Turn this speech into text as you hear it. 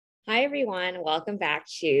Hi, everyone. Welcome back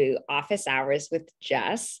to Office Hours with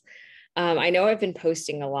Jess. I know I've been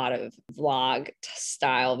posting a lot of vlog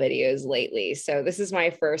style videos lately. So this is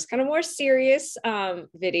my first kind of more serious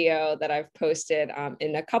video that I've posted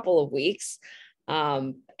in a couple of weeks.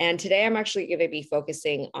 And today I'm actually going to be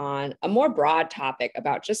focusing on a more broad topic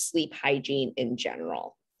about just sleep hygiene in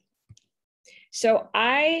general. So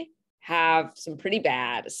I have some pretty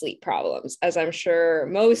bad sleep problems, as I'm sure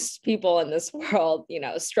most people in this world,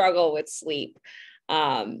 struggle with sleep.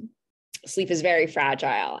 Sleep is very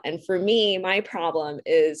fragile. And for me, my problem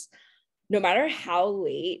is no matter how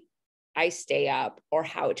late I stay up or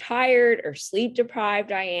how tired or sleep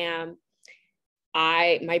deprived I am,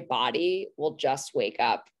 my body will just wake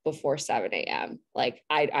up before 7 a.m. Like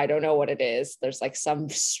I don't know what it is. There's like some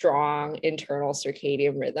strong internal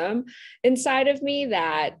circadian rhythm inside of me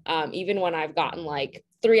that even when I've gotten like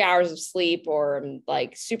 3 hours of sleep or I'm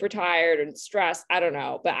like super tired and stressed, I don't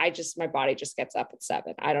know, but my body just gets up at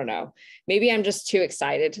 7. I don't know. Maybe I'm just too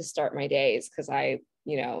excited to start my days because I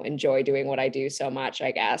enjoy doing what I do so much,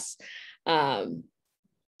 I guess.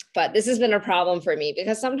 But this has been a problem for me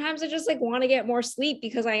because sometimes I just like want to get more sleep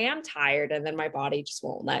because I am tired and then my body just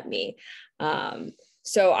won't let me.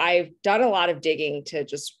 So I've done a lot of digging to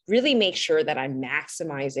just really make sure that I'm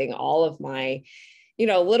maximizing all of my,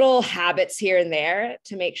 little habits here and there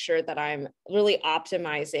to make sure that I'm really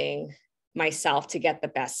optimizing myself to get the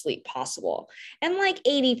best sleep possible. And like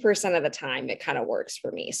 80% of the time, it kind of works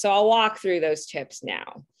for me. So I'll walk through those tips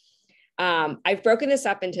now. I've broken this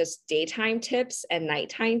up into daytime tips and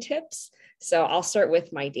nighttime tips. So I'll start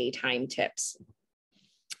with my daytime tips.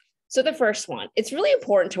 So the first one, it's really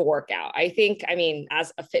important to work out. I mean,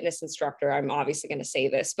 as a fitness instructor, I'm obviously going to say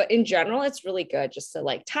this, but in general, it's really good just to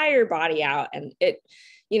like tire your body out and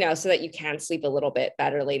so that you can sleep a little bit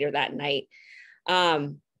better later that night.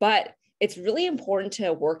 But it's really important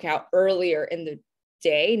to work out earlier in the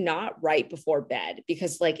day, not right before bed,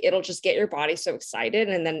 because like it'll just get your body so excited,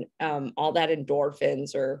 and then all that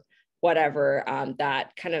endorphins or whatever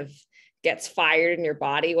that kind of gets fired in your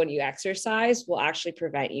body when you exercise will actually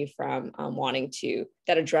prevent you from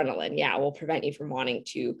that adrenaline, will prevent you from wanting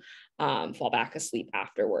to fall back asleep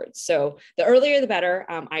afterwards. So the earlier the better.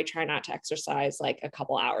 I try not to exercise like a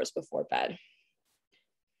couple hours before bed.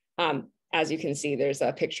 As you can see, there's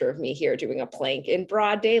a picture of me here doing a plank in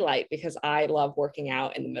broad daylight because I love working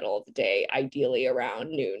out in the middle of the day, ideally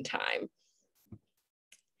around noon time.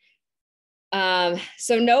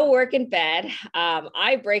 So no work in bed.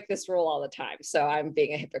 I break this rule all the time, so I'm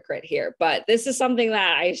being a hypocrite here, but this is something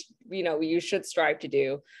that you should strive to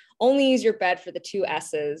do. Only use your bed for the 2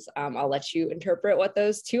 S's. I'll let you interpret what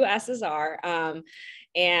those 2 S's are.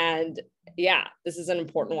 And yeah, this is an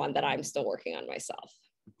important one that I'm still working on myself.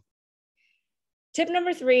 Tip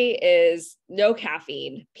number 3 is no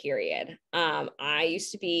caffeine, period. I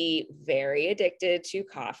used to be very addicted to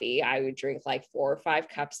coffee. I would drink like 4 or 5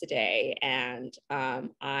 cups a day. And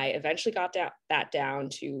I eventually got that down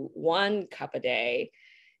to 1 cup a day.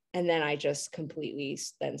 And then I just completely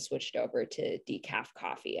then switched over to decaf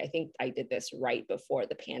coffee. I think I did this right before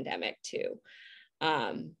the pandemic too.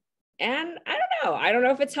 And I don't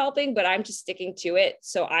know if it's helping, but I'm just sticking to it.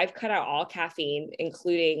 So I've cut out all caffeine,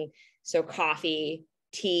 including coffee,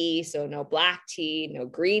 tea, so no black tea, no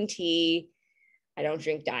green tea. I don't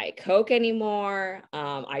drink Diet Coke anymore.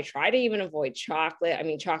 I try to even avoid chocolate. I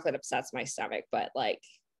mean, chocolate upsets my stomach, but like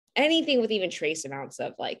anything with even trace amounts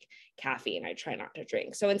of like caffeine, I try not to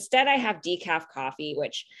drink. So instead I have decaf coffee,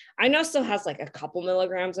 which I know still has like a couple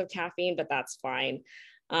milligrams of caffeine, but that's fine.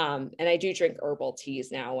 And I do drink herbal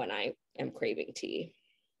teas now when I am craving tea.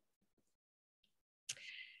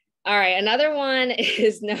 All right, another one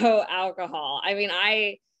is no alcohol. I mean,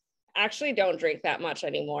 I actually don't drink that much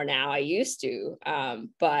anymore now. I used to,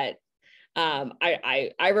 but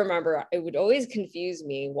I remember it would always confuse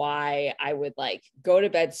me why I would like go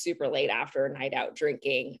to bed super late after a night out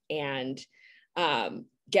drinking and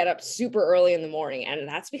get up super early in the morning. And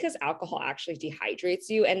that's because alcohol actually dehydrates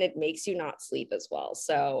you and it makes you not sleep as well.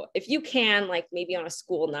 So if you can, like maybe on a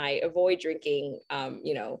school night, avoid drinking,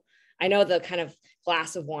 I know the kind of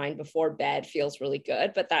glass of wine before bed feels really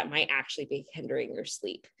good, but that might actually be hindering your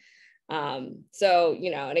sleep. So,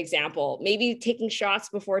 an example, maybe taking shots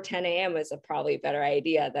before 10 a.m. is probably a better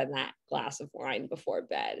idea than that glass of wine before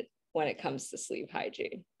bed when it comes to sleep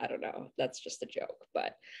hygiene. I don't know. That's just a joke,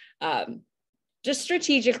 but just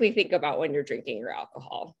strategically think about when you're drinking your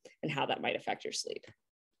alcohol and how that might affect your sleep.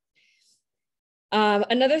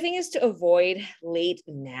 Another thing is to avoid late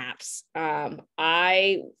naps.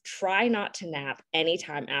 I try not to nap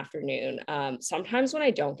anytime afternoon. Sometimes when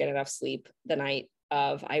I don't get enough sleep the night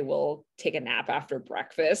of I will take a nap after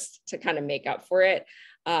breakfast to kind of make up for it.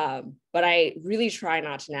 But I really try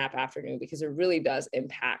not to nap afternoon because it really does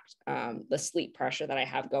impact the sleep pressure that I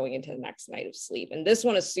have going into the next night of sleep. And this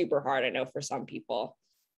one is super hard, I know, for some people.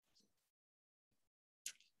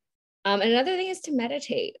 And another thing is to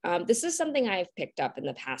meditate. This is something I've picked up in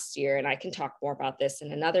the past year, and I can talk more about this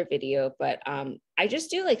in another video, but I just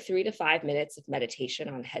do like 3 to 5 minutes of meditation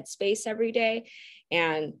on Headspace every day.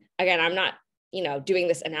 And again, I'm not, doing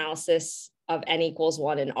this analysis of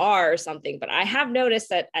N=1 in R or something, but I have noticed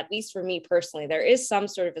that, at least for me personally, there is some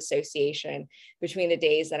sort of association between the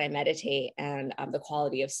days that I meditate and the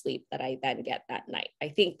quality of sleep that I then get that night. I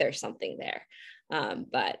think there's something there,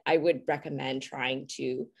 but I would recommend trying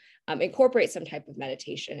to incorporate some type of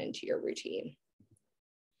meditation into your routine.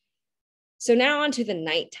 So now on to the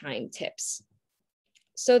nighttime tips.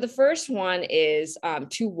 So the first one is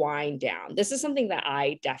to wind down. This is something that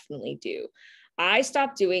I definitely do. I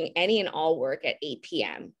stopped doing any and all work at 8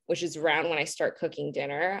 p.m., which is around when I start cooking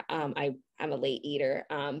dinner. I'm a late eater,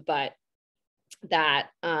 but that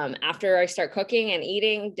after I start cooking and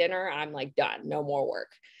eating dinner, I'm like done, no more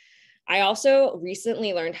work. I also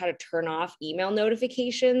recently learned how to turn off email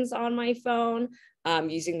notifications on my phone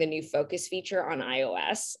using the new focus feature on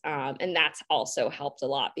iOS. And that's also helped a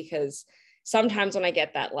lot, because sometimes when I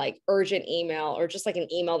get that like urgent email, or just like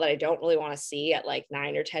an email that I don't really want to see at like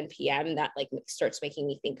 9 or 10 p.m. that like starts making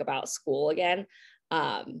me think about school again.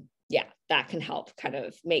 Yeah, that can help kind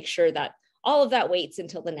of make sure that all of that waits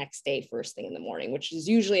until the next day, first thing in the morning, which is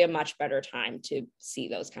usually a much better time to see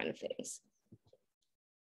those kind of things.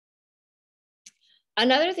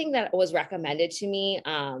 Another thing that was recommended to me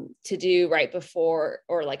to do right before,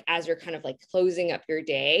 or like as you're kind of like closing up your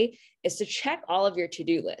day, is to check all of your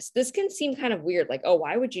to-do lists. This can seem kind of weird, like, oh,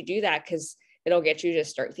 why would you do that? Because it'll get you to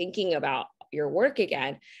start thinking about your work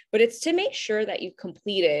again. But it's to make sure that you've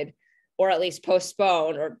completed, or at least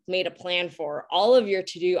postponed, or made a plan for all of your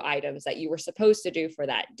to-do items that you were supposed to do for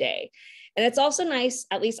that day. And it's also nice,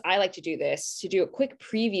 at least I like to do this, to do a quick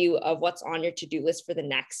preview of what's on your to-do list for the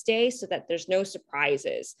next day, so that there's no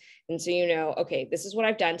surprises. And so, okay, this is what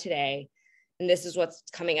I've done today, and this is what's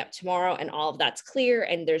coming up tomorrow, and all of that's clear,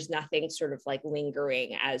 and there's nothing sort of like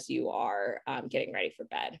lingering as you are getting ready for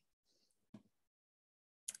bed.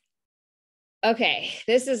 Okay,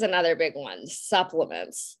 this is another big one,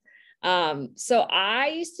 supplements. So I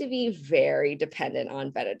used to be very dependent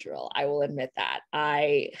on Benadryl. I will admit that.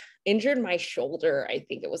 I injured my shoulder, I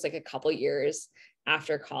think it was like a couple years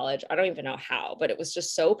after college. I don't even know how, but it was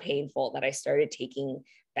just so painful that I started taking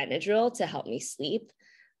Benadryl to help me sleep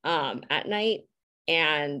at night,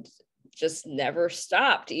 and just never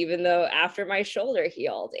stopped, even though after my shoulder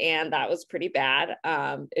healed. And that was pretty bad.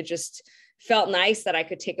 It just felt nice that I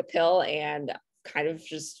could take a pill and kind of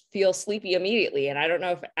just feel sleepy immediately. And I don't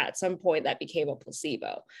know if at some point that became a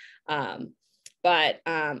placebo. But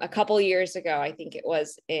a couple of years ago, I think it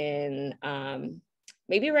was in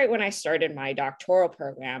maybe right when I started my doctoral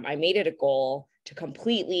program, I made it a goal to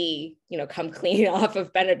completely, come clean off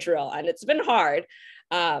of Benadryl. And it's been hard.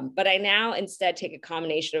 But I now instead take a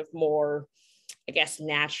combination of more, I guess,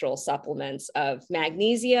 natural supplements of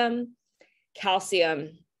magnesium,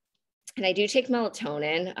 calcium, and I do take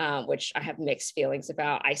melatonin, which I have mixed feelings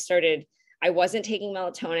about. I wasn't taking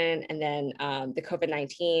melatonin, and then the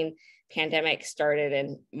COVID-19 pandemic started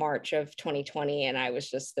in March of 2020, and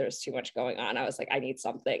there's too much going on. I was like, I need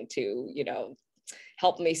something to,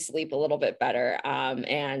 help me sleep a little bit better.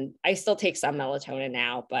 And I still take some melatonin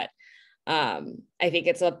now, but I think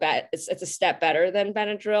it's a step better than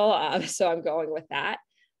Benadryl. So I'm going with that.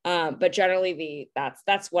 But generally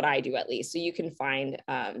that's what I do, at least. So you can find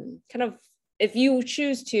kind of, if you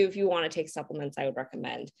choose to, if you want to take supplements, I would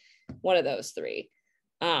recommend one of those three.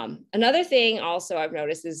 Another thing also I've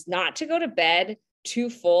noticed is not to go to bed too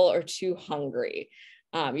full or too hungry.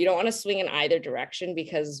 You don't want to swing in either direction,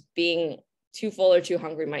 because being too full or too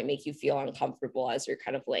hungry might make you feel uncomfortable as you're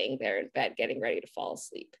kind of laying there in bed getting ready to fall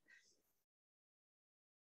asleep.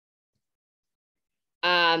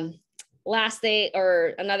 Last thing,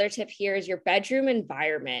 or another tip here, is your bedroom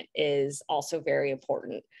environment is also very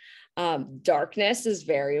important. Darkness is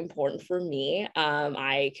very important for me.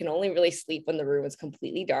 I can only really sleep when the room is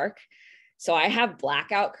completely dark. So I have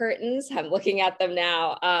blackout curtains. I'm looking at them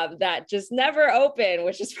now, that just never open,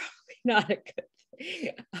 which is probably not a good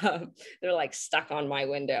thing. They're like stuck on my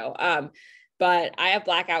window. But I have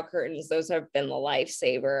blackout curtains. Those have been the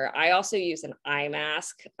lifesaver. I also use an eye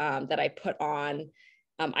mask that I put on.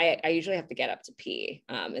 I usually have to get up to pee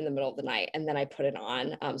in the middle of the night, and then I put it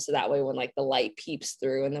on. So that way when like the light peeps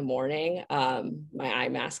through in the morning, my eye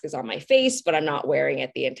mask is on my face, but I'm not wearing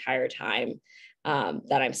it the entire time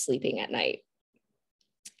that I'm sleeping at night.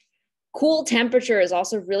 Cool temperature is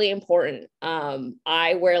also really important.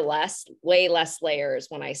 I wear way less layers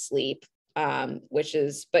when I sleep,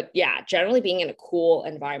 but yeah, generally being in a cool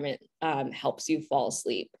environment helps you fall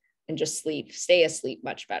asleep and just stay asleep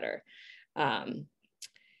much better.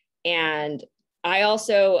 And I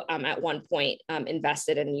also, at one point,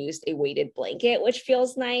 invested and used a weighted blanket, which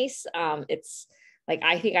feels nice. It's like,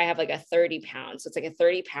 I think I have like a 30 pounds. So it's like a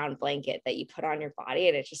 30-pound blanket that you put on your body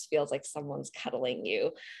and it just feels like someone's cuddling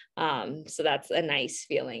you. So that's a nice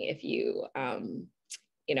feeling. If you,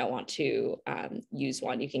 want to use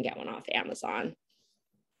one, you can get one off Amazon.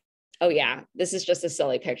 Oh yeah, this is just a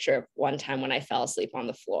silly picture of one time when I fell asleep on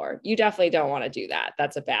the floor. You definitely don't want to do that.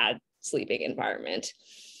 That's a bad sleeping environment.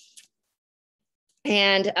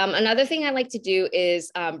 And another thing I like to do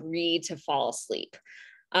is read to fall asleep.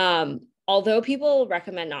 Although people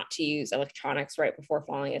recommend not to use electronics right before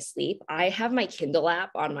falling asleep, I have my Kindle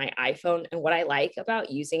app on my iPhone. And what I like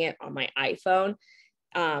about using it on my iPhone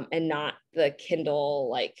and not the Kindle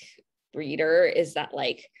like reader is that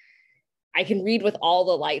like I can read with all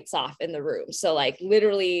the lights off in the room. So like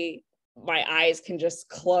literally my eyes can just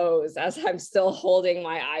close as I'm still holding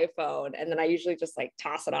my iPhone. And then I usually just like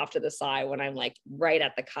toss it off to the side when I'm like right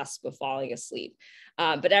at the cusp of falling asleep.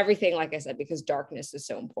 But everything, like I said, because darkness is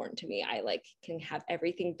so important to me, I like can have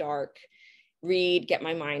everything dark, read, get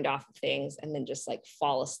my mind off of things, and then just like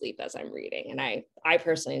fall asleep as I'm reading. And I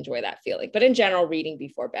personally enjoy that feeling. But in general, reading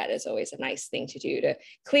before bed is always a nice thing to do to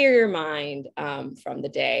clear your mind from the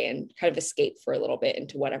day and kind of escape for a little bit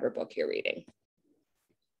into whatever book you're reading.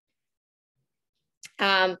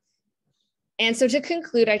 And so to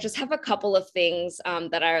conclude, I just have a couple of things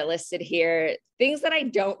that are listed here, things that I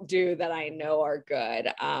don't do that I know are good,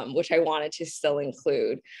 which I wanted to still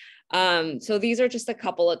include. So these are just a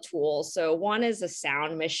couple of tools. So one is a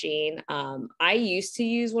sound machine. I used to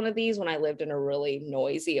use one of these when I lived in a really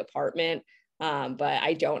noisy apartment, but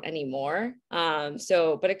I don't anymore.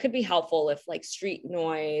 But it could be helpful if like street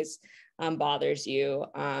noise bothers you.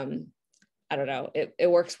 I don't know,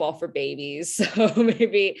 it works well for babies. So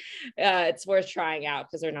maybe it's worth trying out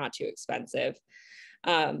because they're not too expensive.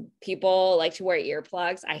 People like to wear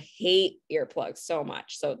earplugs. I hate earplugs so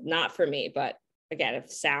much. So not for me, but again,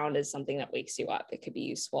 if sound is something that wakes you up, it could be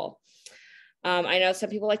useful. I know some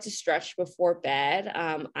people like to stretch before bed.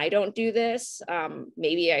 I don't do this.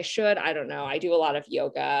 Maybe I should, I don't know. I do a lot of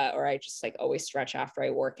yoga, or I just like always stretch after I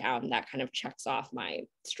work out, and that kind of checks off my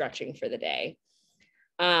stretching for the day.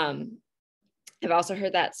 I've also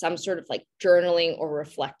heard that some sort of like journaling or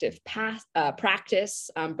reflective practice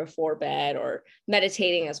before bed, or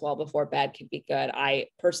meditating as well before bed could be good. I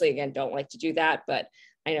personally, again, don't like to do that, but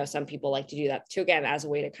I know some people like to do that too, again, as a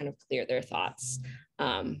way to kind of clear their thoughts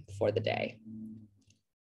for the day.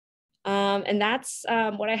 And that's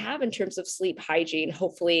what I have in terms of sleep hygiene.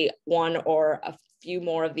 Hopefully one or a few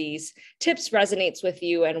more of these tips resonates with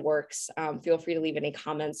you and works. Feel free to leave any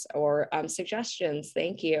comments or suggestions.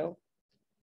 Thank you.